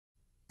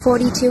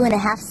42 and a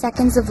half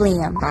seconds of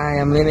Liam. Hi,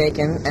 I'm Liam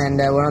Aiken, and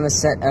we're on the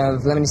set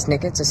of Lemony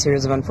Snicket, a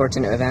series of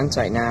unfortunate events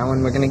right now,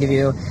 and we're going to give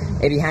you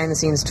a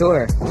behind-the-scenes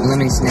tour.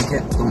 Lemony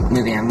Snicket, the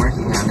movie I'm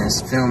working on,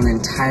 is filmed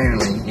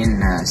entirely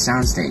in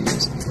sound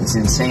stages. It's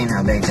insane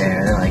how big they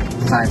are. They're like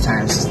 5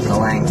 times the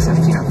length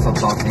of,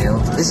 football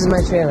field. This is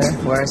my trailer,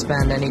 where I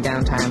spend any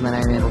downtime that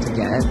I'm able to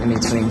get in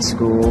between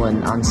school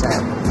and on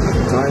set.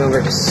 Going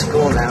over to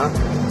school now.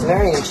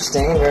 Very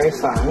interesting, very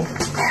fun.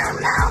 Bear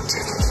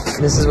Mountain.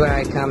 This is where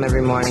I come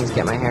every morning to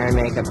get my hair and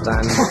makeup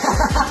done.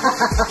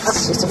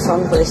 It's just a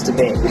fun place to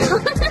be.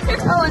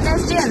 Oh, and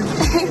there's Jim.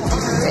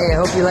 Hey, I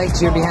hope you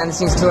liked your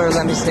behind-the-scenes tour of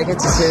Lemony Snicket.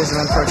 It's a series of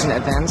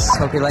unfortunate events.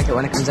 Hope you like it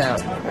when it comes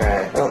out.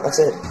 Alright, well, that's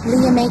it.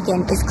 Liam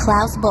Aiken is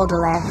Klaus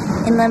Baudelaire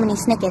in Lemony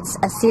Snicket's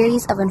A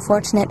Series of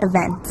Unfortunate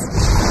Events.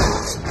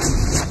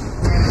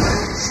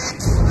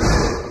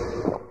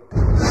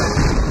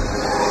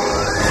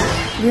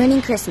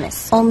 Ruining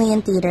Christmas, only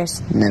in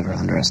theaters. Never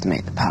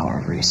underestimate the power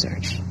of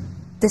research.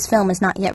 This film is not yet